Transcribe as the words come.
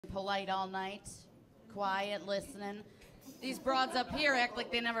Polite all night, quiet, listening. These broads up here act like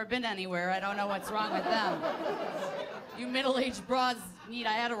they've never been anywhere. I don't know what's wrong with them. You middle-aged broads need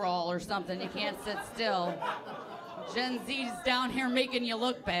Adderall or something. You can't sit still. Gen Z's down here making you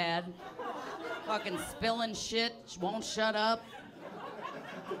look bad. Fucking spilling shit, won't shut up.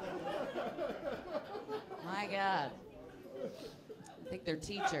 My God. I think they're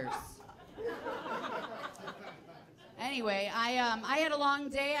teachers. Anyway, I had a long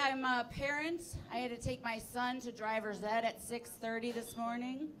day. I'm a parent. I had to take my son to driver's ed at 6:30 this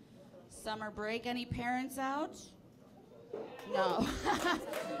morning. Summer break. Any parents out? No.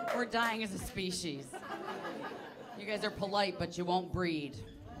 We're dying as a species. You guys are polite, but you won't breed.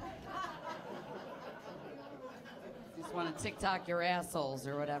 Just want to TikTok your assholes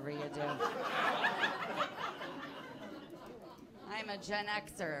or whatever you do. I'm a Gen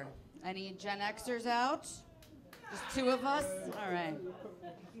Xer. Any Gen Xers out? Just two of us? All right.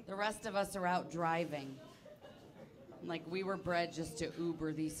 The rest of us are out driving. Like we were bred just to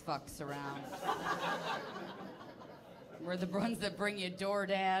Uber these fucks around. We're the ones that bring you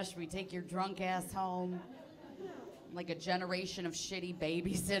DoorDash. We take your drunk ass home. Like a generation of shitty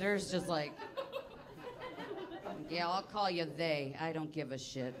babysitters, just like, yeah, I'll call you they. I don't give a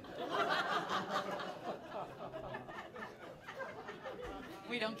shit.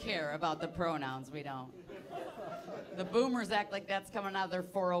 We don't care about the pronouns, we don't. The boomers act like that's coming out of their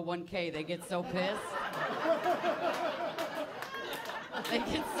 401k. They get so pissed. They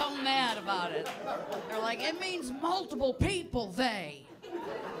get so mad about it. They're like, it means multiple people, they.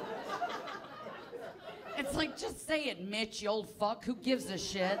 It's like, just say it, Mitch, you old fuck. Who gives a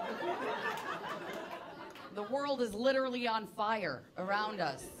shit? The world is literally on fire around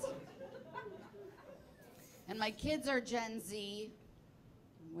us. And my kids are Gen Z,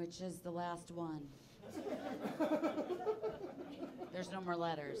 which is the last one. There's no more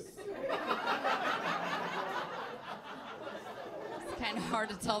letters. It's kind of hard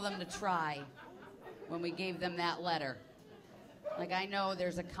to tell them to try when we gave them that letter. Like, I know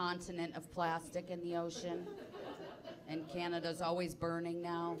there's a continent of plastic in the ocean, and Canada's always burning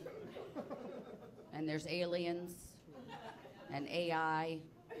now. And there's aliens, and AI,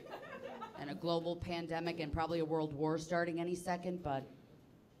 and a global pandemic, and probably a world war starting any second, but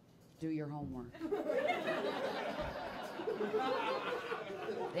do your homework.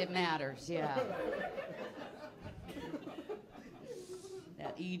 It matters, yeah.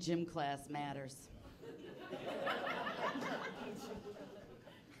 That E-gym class matters.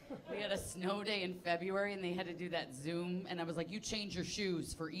 We had a snow day in February and they had to do that Zoom, and I was like, you change your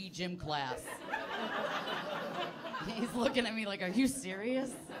shoes for E-gym class. He's looking at me like, are you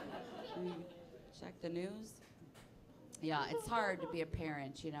serious? Check the news. Yeah, it's hard to be a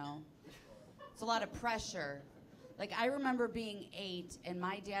parent, you know. It's a lot of pressure. Like, I remember being 8 and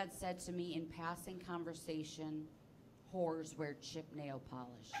my dad said to me in passing conversation, whores wear chip nail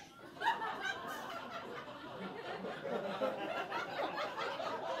polish.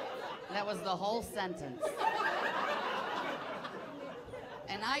 That was the whole sentence.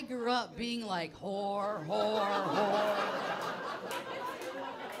 And I grew up being like, whore, whore, whore.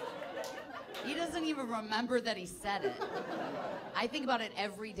 He doesn't even remember that he said it. I think about it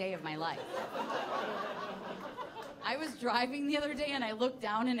every day of my life. I was driving the other day and I looked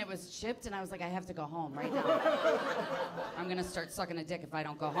down and it was chipped and I was like, I have to go home right now. I'm gonna start sucking a dick if I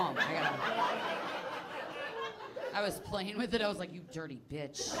don't go home. I was playing with it. I was like, you dirty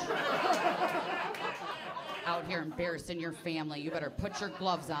bitch. Out here embarrassing your family. You better put your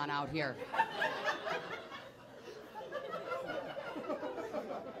gloves on out here.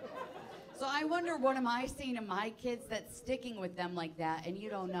 So I wonder, what am I saying to my kids that's sticking with them like that, and you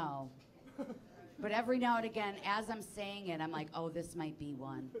don't know. But every now and again, as I'm saying it, I'm like, oh, this might be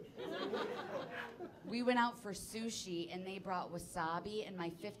one. We went out for sushi, and they brought wasabi, and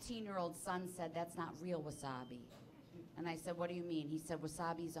my 15-year-old son said, that's not real wasabi. And I said, what do you mean? He said,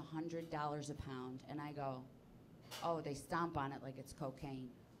 wasabi's $100 a pound. And I go, oh, they stomp on it like it's cocaine.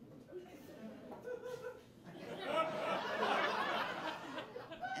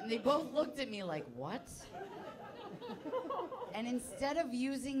 And they both looked at me like, what? And instead of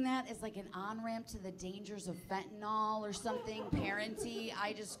using that as like an on-ramp to the dangers of fentanyl or something parenty,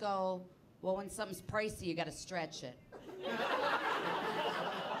 I just go, well, when something's pricey, you gotta stretch it.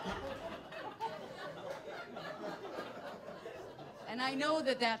 And I know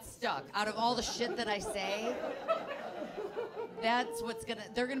that that's stuck. Out of all the shit that I say, that's what's gonna,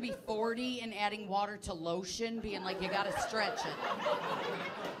 they're gonna be 40 and adding water to lotion, being like, you gotta stretch it.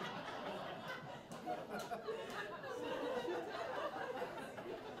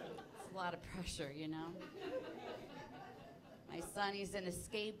 It's a lot of pressure, you know? My son, he's into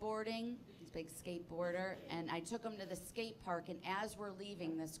skateboarding. He's a big skateboarder. And I took him to the skate park, and as we're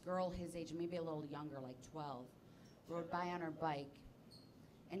leaving, this girl his age, maybe a little younger, like 12, rode by on her bike,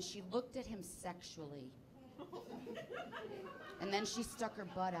 and she looked at him sexually. And then she stuck her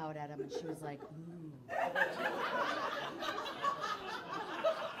butt out at him, and she was like, ooh.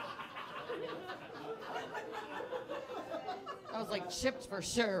 I was like, chipped for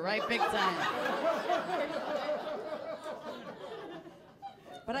sure, right? Big time.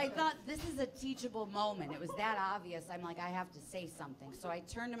 But I thought, this is a teachable moment. It was that obvious. I'm like, I have to say something. So I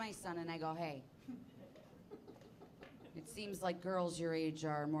turned to my son and I go, hey, it seems like girls your age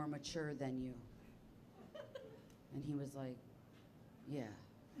are more mature than you. And he was like, yeah.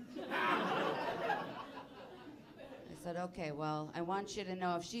 I said, okay, well, I want you to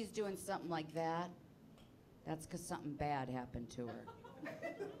know if she's doing something like that, that's because something bad happened to her.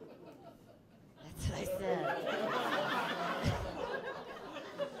 That's what I said.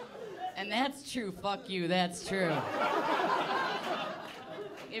 And that's true, fuck you, that's true.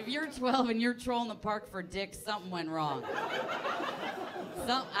 If you're 12 and you're trolling the park for dicks, something went wrong.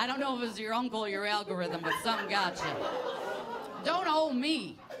 I don't know if it was your uncle or your algorithm, but something got you. Don't owe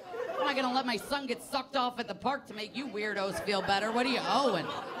me. I'm not gonna let my son get sucked off at the park to make you weirdos feel better. What are you owing?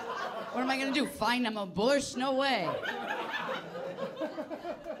 What am I gonna do, find him a bush? No way.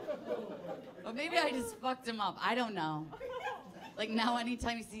 But maybe I just fucked him up, I don't know. Like now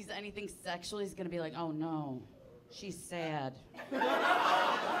anytime he sees anything sexual, he's gonna be like, oh no, she's sad.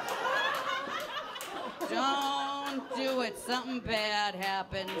 Don't do it, something bad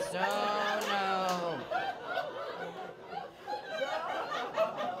happened, oh no.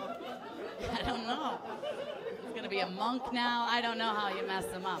 I don't know. He's gonna be a monk now. I don't know how you mess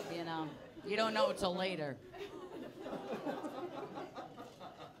him up, you know. You don't know till later.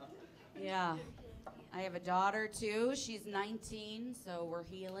 Yeah. I have a daughter too. She's 19, so we're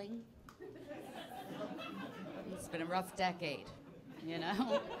healing. It's been a rough decade, you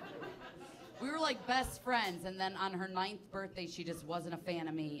know? We were like best friends, and then on her 9th birthday, she just wasn't a fan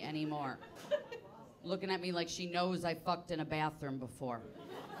of me anymore. Looking at me like she knows I fucked in a bathroom before.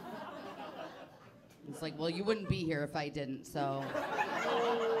 It's like, well, you wouldn't be here if I didn't, so.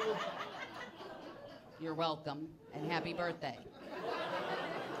 You're welcome, and happy birthday.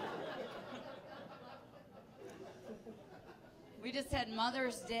 We just had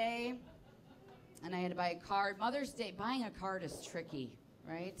Mother's Day, and I had to buy a card. Mother's Day, buying a card is tricky,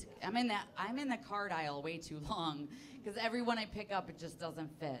 right? I'm in the card aisle way too long, because every one I pick up, it just doesn't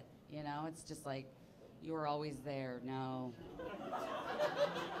fit, you know? It's just like, you were always there, no.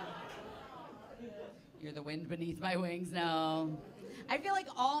 You're the wind beneath my wings, no. I feel like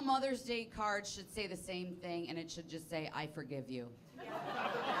all Mother's Day cards should say the same thing, and it should just say, I forgive you.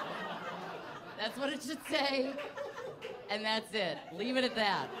 That's what it should say, and that's it. Leave it at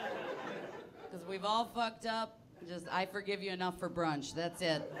that. Because we've all fucked up, just, I forgive you enough for brunch, that's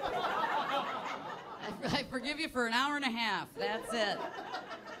it. I forgive you for an hour and a half, that's it.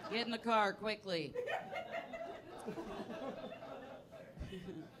 Get in the car quickly.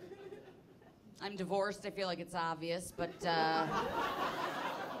 I'm divorced, I feel like it's obvious, but I'm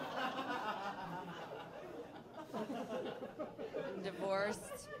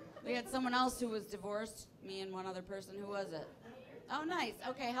divorced. We had someone else who was divorced, me and one other person. Who was it? Oh, nice.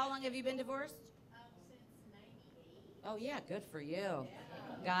 Okay, how long have you been divorced? Since '98. Oh, yeah, good for you.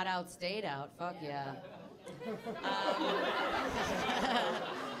 Got out, stayed out. Fuck yeah.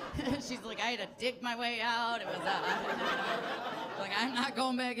 She's like, I had to dig my way out. It was like, I'm not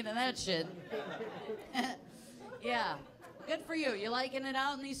going back into that shit. Yeah, good for you. You liking it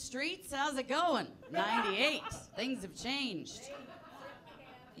out in these streets? How's it going? 98. Things have changed.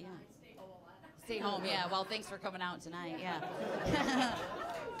 Yeah. Stay home, yeah. Well, thanks for coming out tonight, yeah.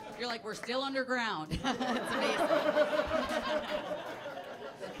 You're like, we're still underground. It's amazing.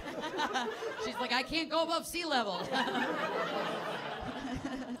 She's like, I can't go above sea level.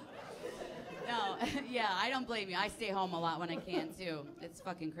 No, yeah, I don't blame you. I stay home a lot when I can, too. It's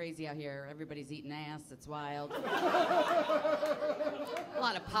fucking crazy out here. Everybody's eating ass. It's wild. A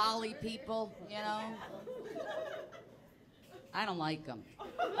lot of poly people, you know? I don't like them.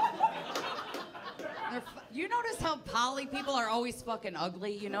 You notice how poly people are always fucking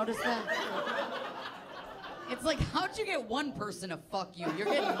ugly? You notice that? It's like, how'd you get one person to fuck you? You're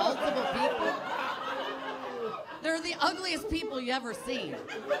getting multiple people. They're the ugliest people you ever seen.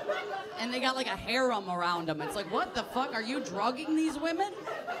 And they got like a harem around them. It's like, what the fuck? Are you drugging these women?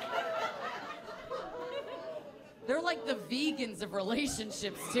 They're like the vegans of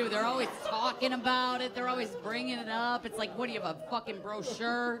relationships, too. They're always talking about it. They're always bringing it up. It's like, what do you have, a fucking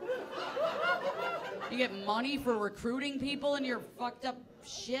brochure? You get money for recruiting people in your fucked up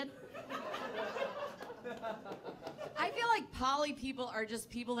shit? I feel like poly people are just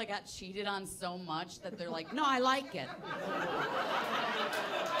people that got cheated on so much that they're like, no, I like it.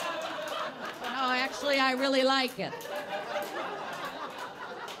 No, actually, I really like it.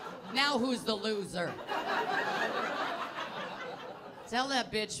 Now who's the loser? Tell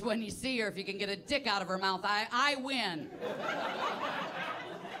that bitch when you see her if you can get a dick out of her mouth. I win.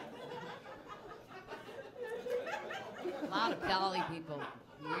 A lot of poly people.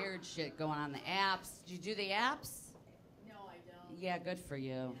 Weird shit going on the apps. Did you do the apps? No, I don't. Yeah, good for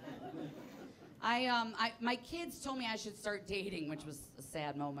you. My kids told me I should start dating, which was a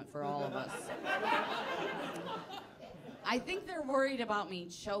sad moment for all of us. I think they're worried about me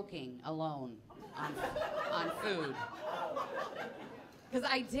choking alone on food. Because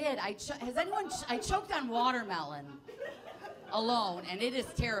I did. I choked on watermelon alone, and it is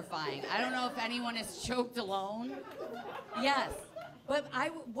terrifying. I don't know if anyone has choked alone. Yes. But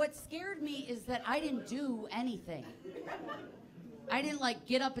what scared me is that I didn't do anything. I didn't like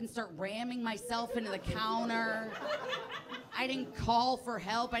get up and start ramming myself into the counter. I didn't call for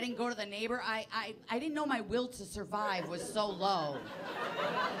help. I didn't go to the neighbor. I didn't know my will to survive was so low.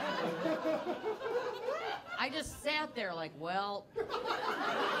 I just sat there like, well,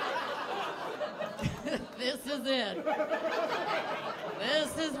 this is it.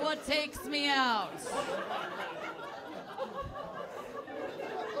 This is what takes me out.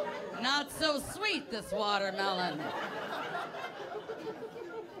 Not so sweet, this watermelon.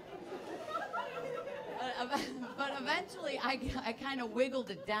 But eventually, I kind of wiggled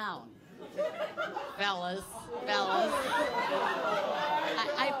it down. Fellas.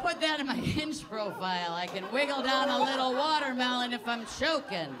 I put that in my Hinge profile. I can wiggle down a little watermelon if I'm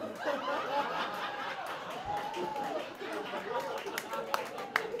choking.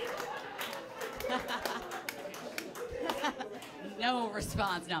 No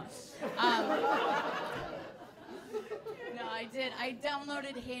response, no. No, I did. I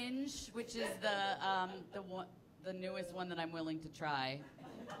downloaded Hinge, which is the newest one that I'm willing to try.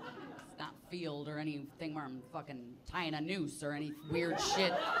 It's not Field or anything where I'm fucking tying a noose or any weird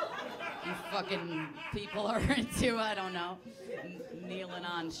shit you fucking people are into. I don't know, kneeling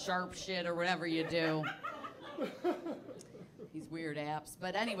on sharp shit or whatever you do. These weird apps.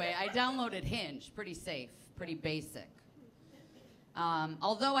 But anyway, I downloaded Hinge. Pretty safe, pretty basic.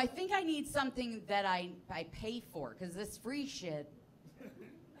 Although I think I need something that I pay for, because this free shit,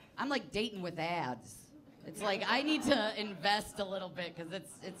 I'm like dating with ads. It's like I need to invest a little bit, because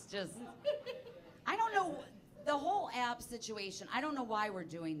it's just, I don't know, the whole app situation, I don't know why we're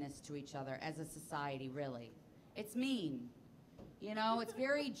doing this to each other as a society, really. It's mean. You know, it's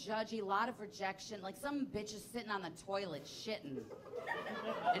very judgy, a lot of rejection. Like some bitch is sitting on the toilet shitting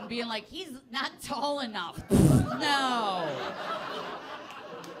and being like, he's not tall enough. No.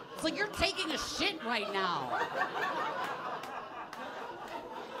 It's like you're taking a shit right now.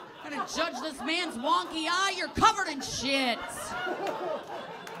 I'm gonna judge this man's wonky eye. You're covered in shit.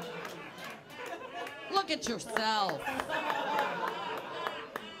 Look at yourself.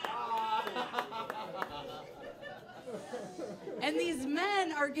 And these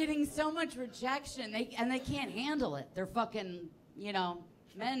men are getting so much rejection, they can't handle it. They're fucking, you know,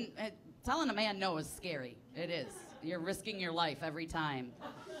 men, telling a man no is scary. It is. You're risking your life every time.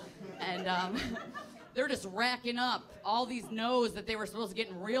 And they're just racking up all these no's that they were supposed to get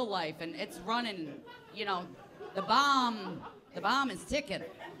in real life, and it's running, you know, the bomb is ticking.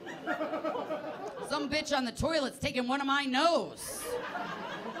 Some bitch on the toilet's taking one of my no's.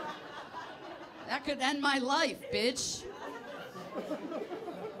 That could end my life, bitch.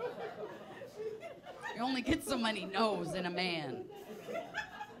 You only get so many no's in a man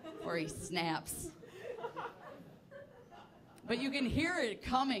before he snaps. But you can hear it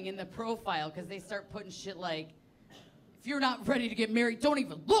coming in the profile because they start putting shit like, if you're not ready to get married, don't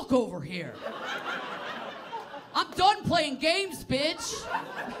even look over here. I'm done playing games, bitch.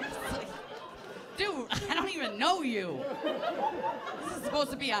 Like, dude, I don't even know you. This is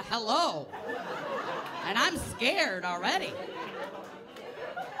supposed to be a hello. And I'm scared already.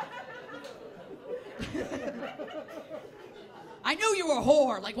 I knew you were a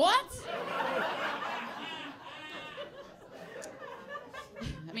whore. Like, what?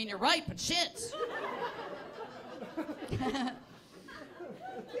 I mean, you're right, but shit.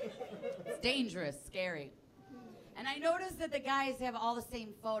 It's dangerous, scary. And I noticed that the guys have all the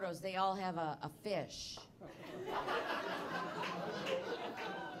same photos. They all have a fish.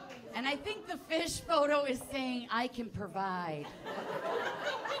 And I think the fish photo is saying, I can provide.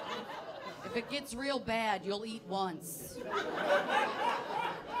 If it gets real bad, you'll eat once.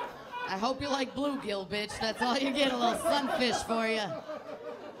 I hope you like bluegill, bitch. That's all you get, a little sunfish for you.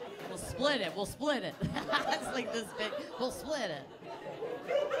 We'll split it. We'll split it. It's like this big. We'll split it.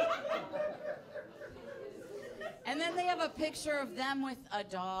 And then they have a picture of them with a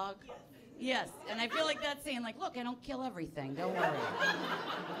dog. Yes, and I feel like that's saying, like, look, I don't kill everything. Don't worry.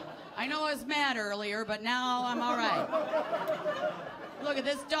 I know I was mad earlier, but now I'm all right. Look at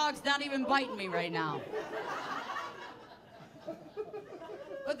this dog's not even biting me right now.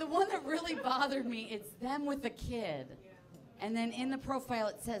 But the one that really bothered me, it's them with a kid. And then in the profile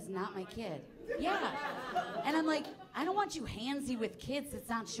it says, not my kid. Yeah. And I'm like, I don't want you handsy with kids that's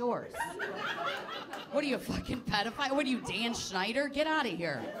not yours. What are you, a fucking pedophile? What are you, Dan Schneider? Get out of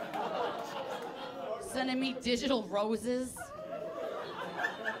here. Sending me digital roses.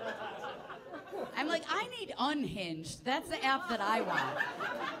 I'm like, I need Unhinged. That's the app that I want.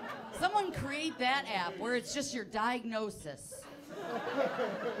 Someone create that app where it's just your diagnosis.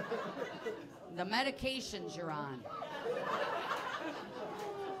 The medications you're on.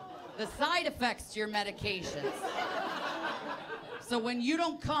 The side effects to your medications. So when you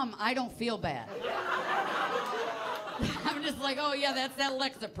don't come, I don't feel bad. I'm just like, oh yeah, that's that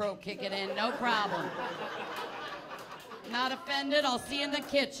Lexapro kicking in, no problem. Not offended, I'll see you in the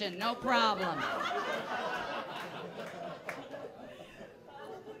kitchen, no problem.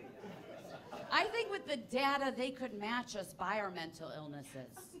 I think with the data, they could match us by our mental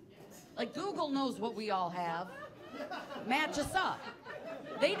illnesses. Like Google knows what we all have. Match us up.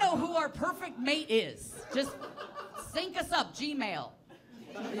 They know who our perfect mate is. Just sync us up, Gmail.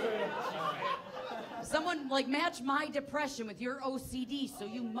 Someone like match my depression with your OCD so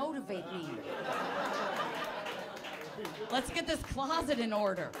you motivate me. Let's get this closet in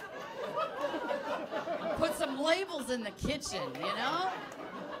order. Put some labels in the kitchen, you know?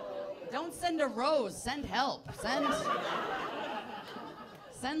 Don't send a rose, send help.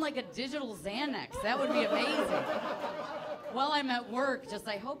 Send like a digital Xanax. That would be amazing. While I'm at work, just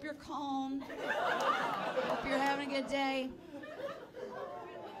I hope you're calm. Hope you're having a good day.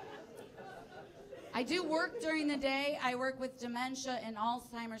 I do work during the day. I work with dementia and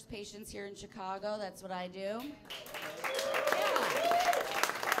Alzheimer's patients here in Chicago. That's what I do. Yeah.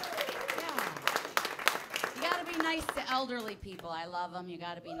 You gotta be nice to elderly people. I love them. You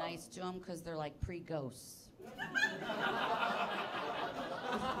gotta be nice to them because they're like pre-ghosts.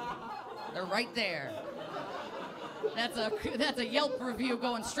 They're right there. That's a Yelp review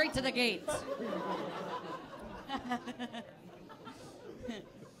going straight to the gate.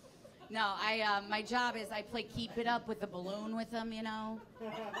 No, my job is I play keep it up with the balloon with them, you know.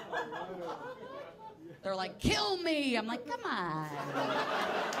 They're like, kill me. I'm like, come on.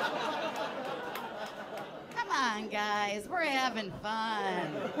 Come on, guys. We're having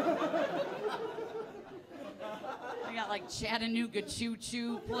fun. I got like Chattanooga Choo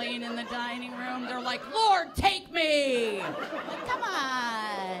Choo playing in the dining room. They're like, Lord, take me. Like, come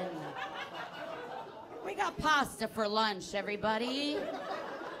on. We got pasta for lunch, everybody.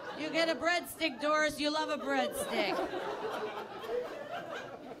 You get a breadstick, Doris. You love a breadstick.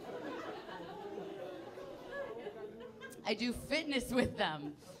 I do fitness with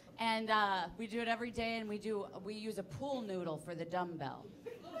them. And we do it every day, and we use a pool noodle for the dumbbell.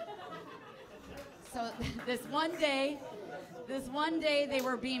 So this one day they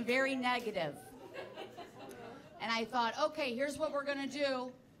were being very negative. And I thought, okay, here's what we're gonna do.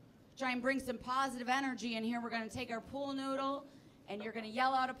 Try and bring some positive energy in here. We're gonna take our pool noodle, and you're gonna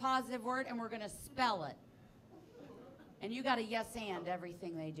yell out a positive word, and we're gonna spell it. And you gotta yes and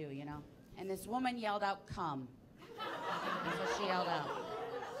everything they do, you know? And this woman yelled out, come. That's what she yelled out.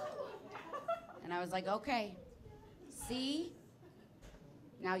 And I was like, okay, C,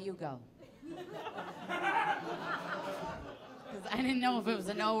 now you go. Because I didn't know if it was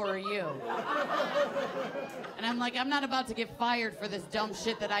an O or a U. And I'm like, I'm not about to get fired for this dumb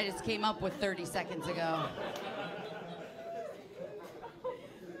shit that I just came up with 30 seconds ago.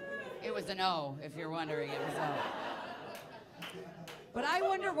 It was an O, if you're wondering. It was O. But I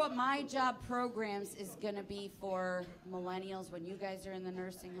wonder what my job programs is going to be for millennials when you guys are in the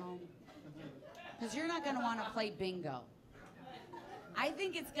nursing home. Because you're not going to want to play bingo. I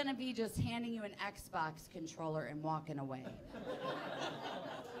think it's going to be just handing you an Xbox controller and walking away.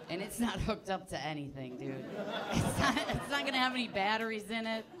 And it's not hooked up to anything, dude. It's not going to have any batteries in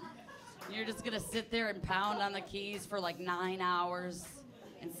it. You're just going to sit there and pound on the keys for like 9 hours.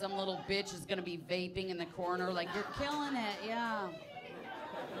 And some little bitch is going to be vaping in the corner like, you're killing it, yeah.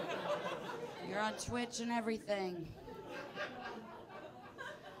 You're on Twitch and everything.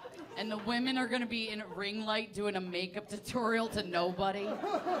 And the women are gonna be in a ring light doing a makeup tutorial to nobody.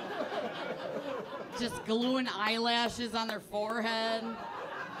 Just gluing eyelashes on their forehead.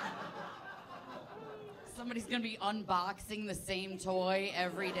 Somebody's gonna be unboxing the same toy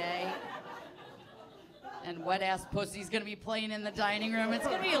every day. And wet-ass pussy's gonna be playing in the dining room. It's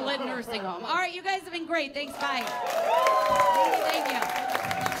gonna be a lit nursing home. All right, you guys have been great. Thanks, bye. Thank you.